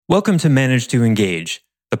Welcome to Manage to Engage,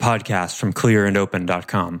 the podcast from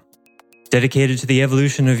clearandopen.com, dedicated to the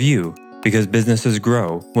evolution of you because businesses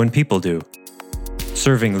grow when people do.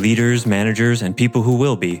 Serving leaders, managers, and people who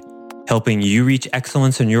will be, helping you reach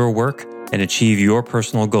excellence in your work and achieve your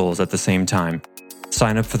personal goals at the same time.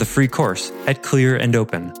 Sign up for the free course at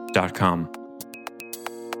clearandopen.com.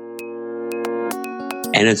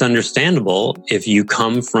 And it's understandable if you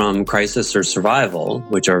come from crisis or survival,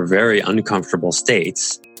 which are very uncomfortable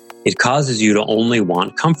states, it causes you to only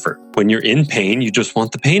want comfort. When you're in pain, you just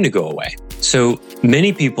want the pain to go away. So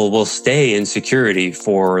many people will stay in security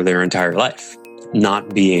for their entire life,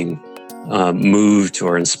 not being moved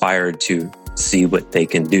or inspired to see what they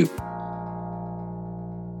can do.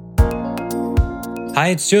 Hi,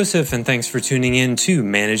 it's Joseph, and thanks for tuning in to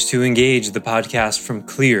Manage to Engage, the podcast from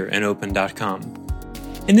clearandopen.com.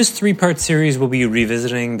 In this three-part series, we'll be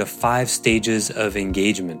revisiting the 5 stages of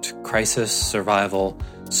engagement: crisis, survival,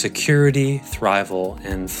 security, thrival,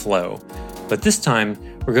 and flow. But this time,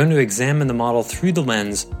 we're going to examine the model through the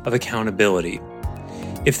lens of accountability.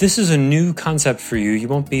 If this is a new concept for you, you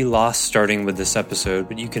won't be lost starting with this episode,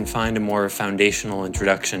 but you can find a more foundational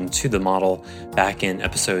introduction to the model back in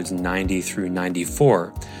episodes 90 through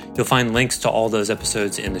 94. You'll find links to all those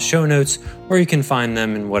episodes in the show notes, or you can find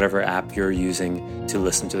them in whatever app you're using to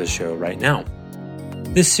listen to the show right now.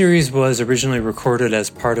 This series was originally recorded as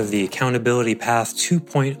part of the Accountability Path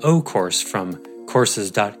 2.0 course from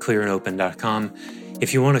courses.clearandopen.com.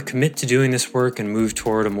 If you want to commit to doing this work and move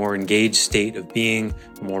toward a more engaged state of being,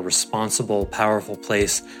 a more responsible, powerful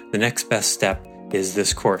place, the next best step is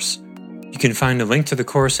this course. You can find a link to the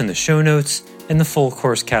course in the show notes, and the full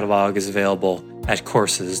course catalog is available at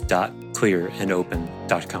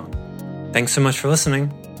courses.clearandopen.com. Thanks so much for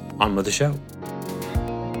listening. On with the show.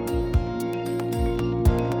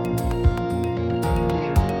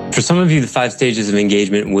 For some of you, the 5 stages of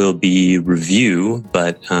engagement will be review,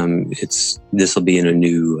 but this will be in a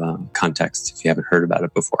new context if you haven't heard about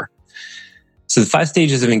it before. So the 5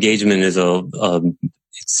 stages of engagement is it's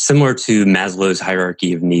similar to Maslow's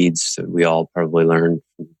hierarchy of needs that we all probably learned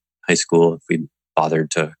from high school if we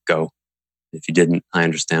bothered to go. If you didn't, I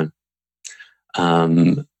understand.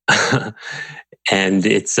 And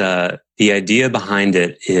it's the idea behind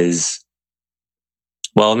it is,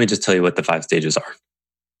 well, let me just tell you what the 5 stages are.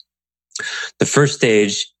 The first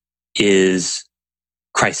stage is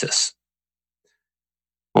crisis.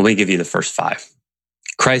 Let me give you the first 5.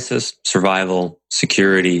 Crisis, survival,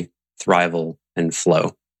 security, thrival, and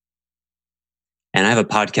flow. And I have a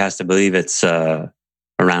podcast, I believe it's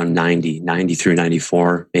around 90 through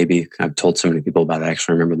 94, maybe. I've told so many people about it, I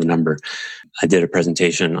actually remember the number. I did a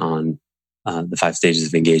presentation on the 5 stages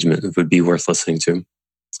of engagement. It would be worth listening to.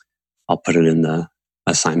 I'll put it in the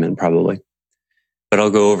assignment probably. But I'll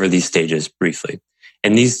go over these stages briefly.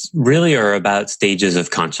 And these really are about stages of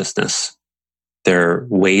consciousness. They're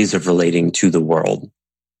ways of relating to the world.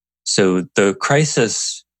 So the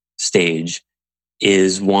crisis stage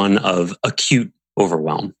is one of acute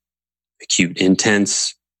overwhelm, acute,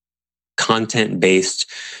 intense, content-based.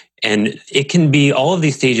 And it can be, all of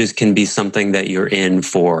these stages can be something that you're in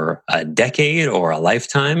for a decade or a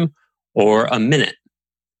lifetime or a minute.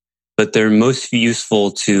 But they're most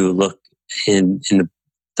useful to look in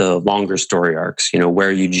the longer story arcs,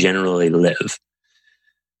 where you generally live.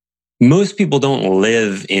 Most people don't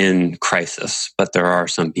live in crisis, but there are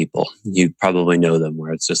some people, you probably know them,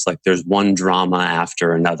 where it's just like there's one drama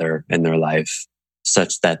after another in their life,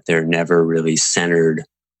 such that they're never really centered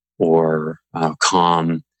or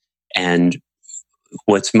calm. And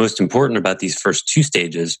what's most important about these first 2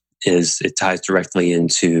 stages is it ties directly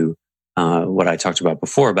into what I talked about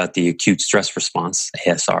before about the acute stress response,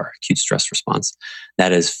 ASR, acute stress response.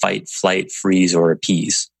 That is fight, flight, freeze, or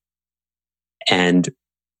appease. And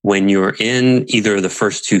when you're in either of the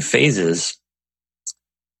first 2 phases,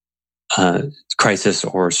 crisis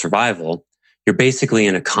or survival, you're basically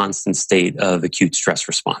in a constant state of acute stress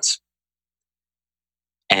response.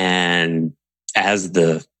 And as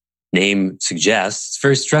the name suggests, it's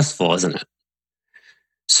very stressful, isn't it?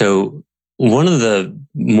 So one of the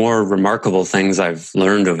more remarkable things I've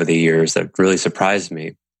learned over the years that really surprised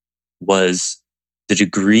me was the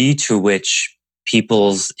degree to which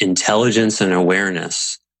people's intelligence and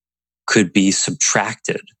awareness could be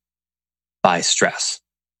subtracted by stress.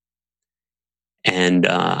 And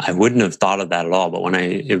I wouldn't have thought of that at all. But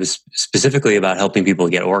it was specifically about helping people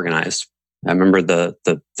get organized. I remember the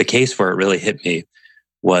case where it really hit me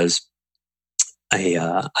was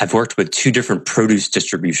I've worked with 2 different produce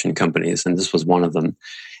distribution companies, and this was one of them.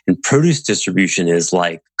 And produce distribution is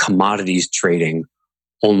like commodities trading,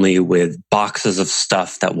 only with boxes of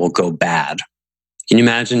stuff that will go bad. Can you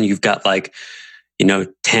imagine you've got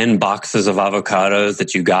 10 boxes of avocados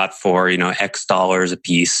that you got for, X dollars a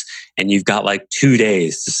piece, and you've got 2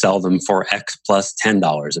 days to sell them for X plus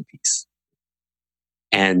 $10 a piece.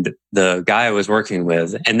 And the guy I was working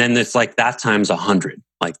with, and then it's that times 100.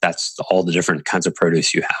 That's all the different kinds of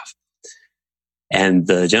produce you have. And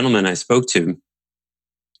the gentleman I spoke to,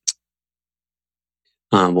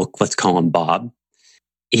 let's call him Bob.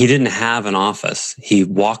 He didn't have an office. He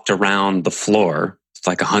walked around the floor. It's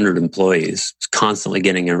 100 employees, constantly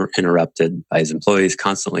getting interrupted by his employees,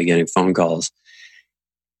 constantly getting phone calls.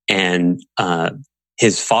 And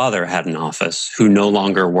his father had an office who no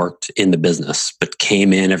longer worked in the business, but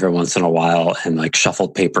came in every once in a while and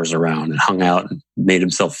shuffled papers around and hung out and made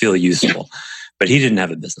himself feel useful. But he didn't have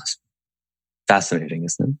a business. Fascinating,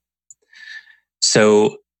 isn't it?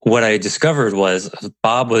 So what I discovered was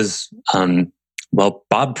Bob was,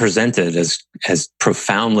 Bob presented as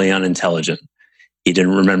profoundly unintelligent. He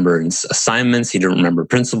didn't remember assignments. He didn't remember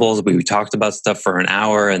principles. We talked about stuff for an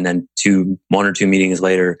hour, and then 1 or 2 meetings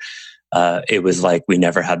later, it was like we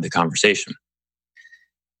never had the conversation.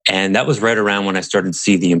 And that was right around when I started to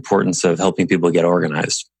see the importance of helping people get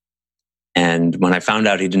organized. And when I found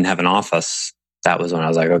out he didn't have an office, that was when I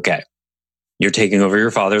was like, okay, you're taking over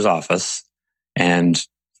your father's office, and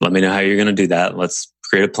let me know how you're going to do that. Let's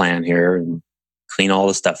create a plan here and clean all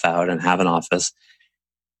the stuff out and have an office.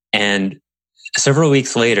 And several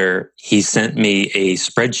weeks later, he sent me a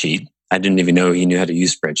spreadsheet. I didn't even know he knew how to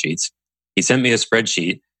use spreadsheets. He sent me a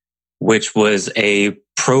spreadsheet, which was a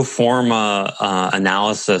pro forma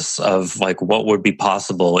analysis of what would be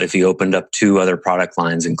possible if he opened up 2 other product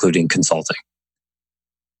lines, including consulting.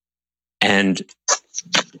 And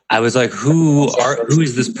I was like, who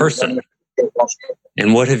is this person?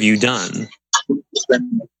 And what have you done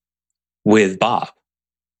with Bob?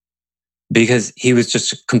 Because he was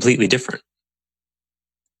just completely different.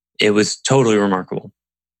 It was totally remarkable.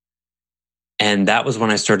 And that was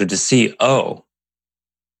when I started to see,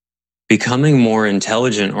 becoming more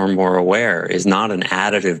intelligent or more aware is not an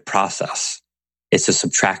additive process. It's a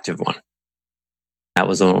subtractive one. That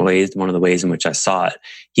was one of the ways in which I saw it.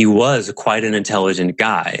 He was quite an intelligent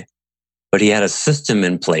guy, but he had a system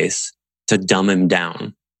in place to dumb him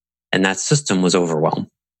down. And that system was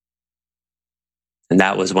overwhelm. And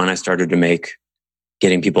that was when I started to make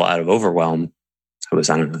getting people out of overwhelm. I was,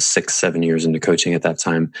 6-7 years into coaching at that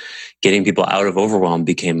time. Getting people out of overwhelm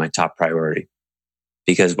became my top priority.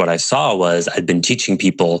 Because what I saw was I'd been teaching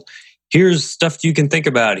people, here's stuff you can think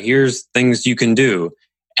about, here's things you can do.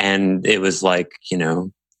 And it was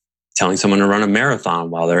telling someone to run a marathon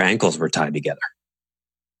while their ankles were tied together.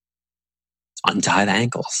 Untie the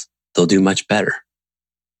ankles. They'll do much better.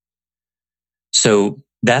 So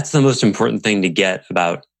that's the most important thing to get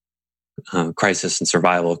about crisis and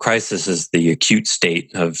survival. Crisis is the acute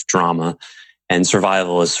state of drama, and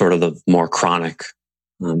survival is sort of the more chronic,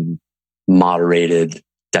 moderated,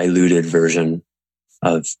 diluted version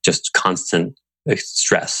of just constant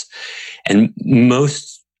stress. And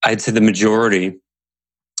I'd say the majority,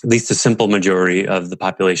 at least a simple majority of the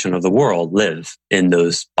population of the world live in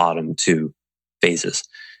those bottom 2 phases.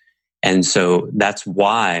 And so that's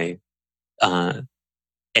why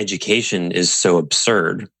education is so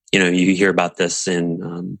absurd. You hear about this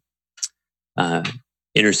in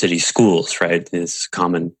inner city schools, right? It's a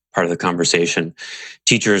common part of the conversation.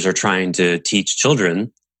 Teachers are trying to teach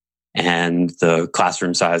children, and the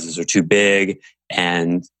classroom sizes are too big,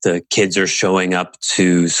 and the kids are showing up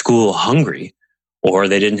to school hungry, or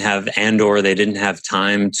they didn't have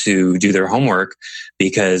time to do their homework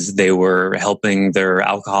because they were helping their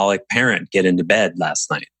alcoholic parent get into bed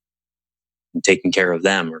last night and taking care of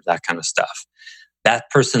them, or that kind of stuff.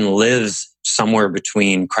 That person lives somewhere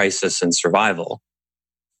between crisis and survival.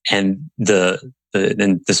 And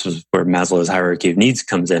then this was where Maslow's hierarchy of needs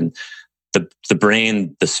comes in. The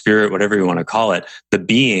brain, the spirit, whatever you want to call it, the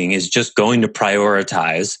being is just going to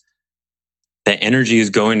prioritize. The energy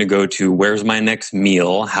is going to go to, where's my next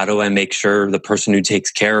meal? How do I make sure the person who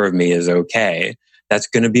takes care of me is okay? That's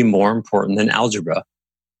going to be more important than algebra,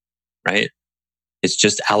 right? It's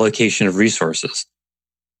just allocation of resources.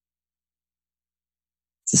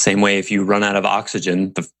 It's the same way if you run out of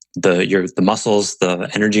oxygen, the muscles, the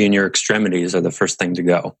energy in your extremities are the first thing to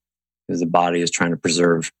go, because the body is trying to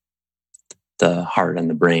preserve the heart and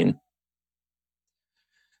the brain.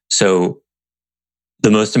 So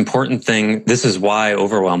the most important thing, this is why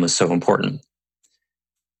overwhelm is so important.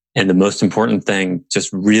 And the most important thing,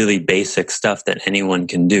 just really basic stuff that anyone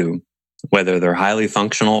can do, whether they're highly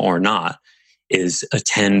functional or not, is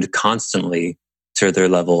attend constantly to their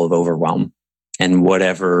level of overwhelm and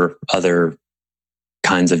whatever other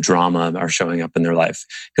kinds of drama are showing up in their life.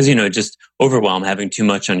 Because, just overwhelm, having too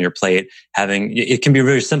much on your plate, it can be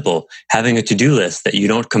very simple. Having a to-do list that you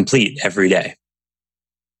don't complete every day,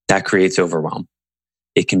 that creates overwhelm.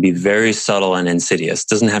 It can be very subtle and insidious. It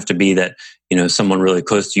doesn't have to be that, someone really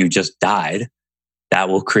close to you just died. That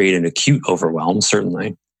will create an acute overwhelm,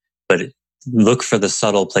 certainly. But look for the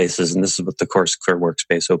subtle places. And this is what the course Clear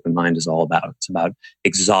Workspace Open Mind is all about. It's about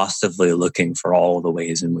exhaustively looking for all the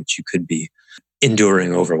ways in which you could be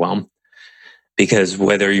enduring overwhelm. Because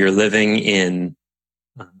whether you're living in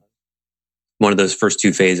one of those first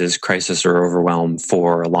two phases, crisis or overwhelm,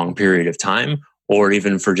 for a long period of time, or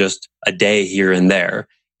even for just a day here and there,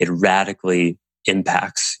 it radically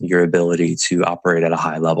impacts your ability to operate at a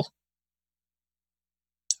high level.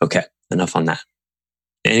 Okay, enough on that.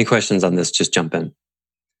 Any questions on this, just jump in.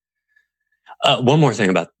 One more thing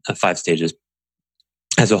about 5 stages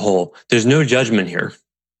as a whole. There's no judgment here.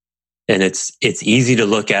 And it's easy to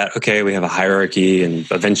look at, okay, we have a hierarchy and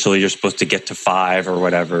eventually you're supposed to get to 5 or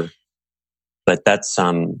whatever. But that's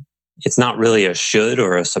it's not really a should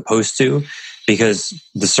or a supposed to, because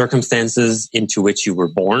the circumstances into which you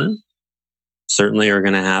were born certainly are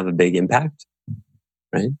going to have a big impact,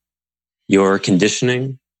 right? Your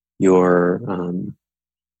conditioning, your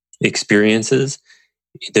experiences,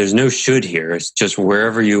 there's no should here. It's just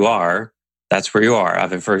wherever you are, that's where you are. I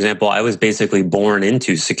mean, for example, I was basically born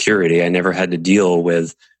into security. I never had to deal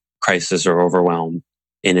with crisis or overwhelm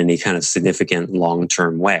in any kind of significant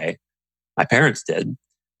long-term way. My parents did,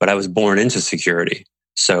 but I was born into security.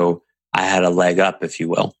 So I had a leg up, if you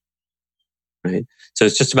will. Right? So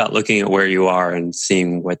it's just about looking at where you are and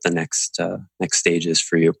seeing what the next stage is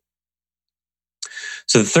for you.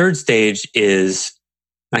 So the third stage is,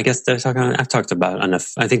 I guess I've talked about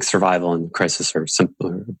enough. I think survival and crisis are simple,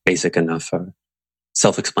 or basic enough, or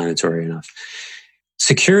self-explanatory enough.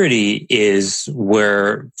 Security is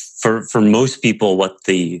where, for most people, what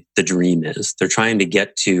the dream is. They're trying to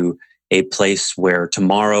get to a place where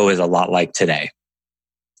tomorrow is a lot like today.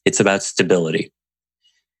 It's about stability.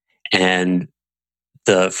 And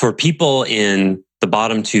for people in the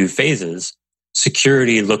bottom 2 phases,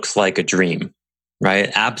 security looks like a dream,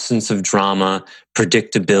 right? Absence of drama,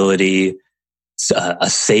 predictability, a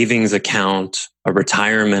savings account, a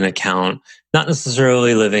retirement account, not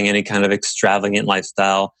necessarily living any kind of extravagant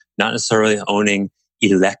lifestyle, not necessarily owning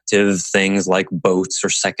elective things like boats or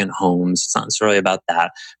second homes. It's not necessarily about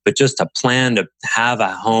that, but just a plan to have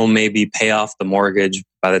a home, maybe pay off the mortgage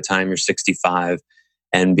by the time you're 65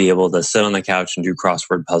 and be able to sit on the couch and do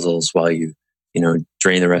crossword puzzles while you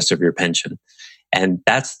drain the rest of your pension. And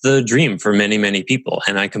that's the dream for many, many people.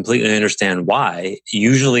 And I completely understand why.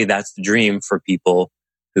 Usually that's the dream for people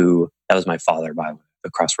that was my father, by the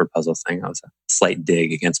crossword puzzle thing. That was a slight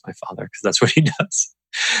dig against my father because that's what he does.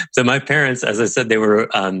 So my parents, as I said, they were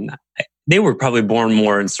probably born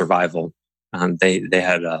more in survival. They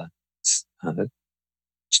had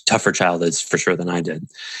tougher childhoods for sure than I did.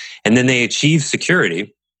 And then they achieved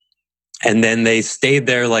security, and then they stayed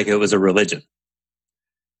there like it was a religion.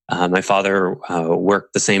 My father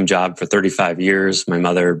worked the same job for 35 years. My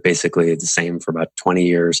mother basically the same for about 20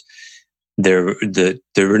 years. There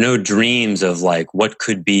were no dreams of like, what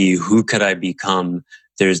could be, who could I become?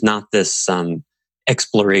 There's not this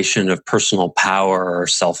exploration of personal power or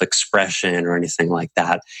self-expression or anything like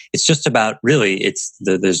that. It's just about, really,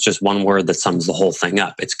 there's just one word that sums the whole thing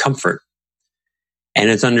up. It's comfort. And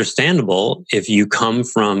it's understandable if you come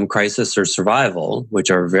from crisis or survival,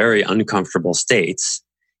 which are very uncomfortable states,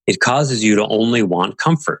 it causes you to only want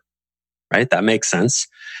comfort, right? That makes sense.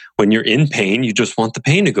 When you're in pain, you just want the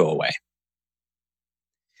pain to go away.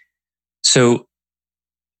 So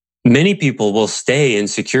many people will stay in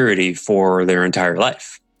security for their entire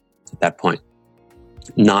life at that point,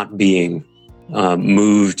 not being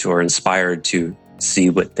moved or inspired to see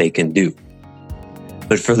what they can do.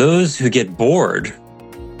 But for those who get bored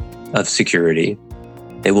of security,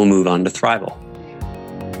 they will move on to thrival.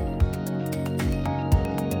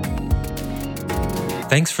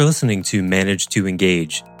 Thanks for listening to Manage to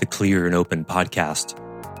Engage, the Clear and Open podcast.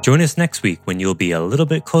 Join us next week when you'll be a little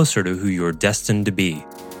bit closer to who you're destined to be.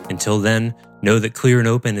 Until then, know that Clear and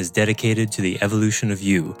Open is dedicated to the evolution of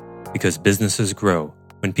you, because businesses grow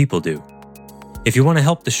when people do. If you want to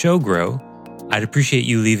help the show grow, I'd appreciate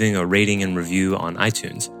you leaving a rating and review on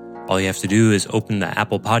iTunes. All you have to do is open the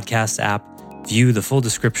Apple Podcasts app, view the full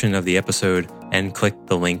description of the episode, and click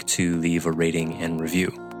the link to leave a rating and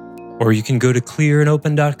review. Or you can go to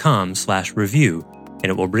clearandopen.com/review and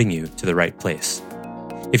it will bring you to the right place.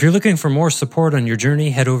 If you're looking for more support on your journey,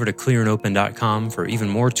 head over to clearandopen.com for even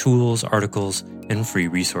more tools, articles, and free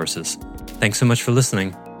resources. Thanks so much for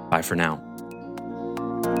listening. Bye for now.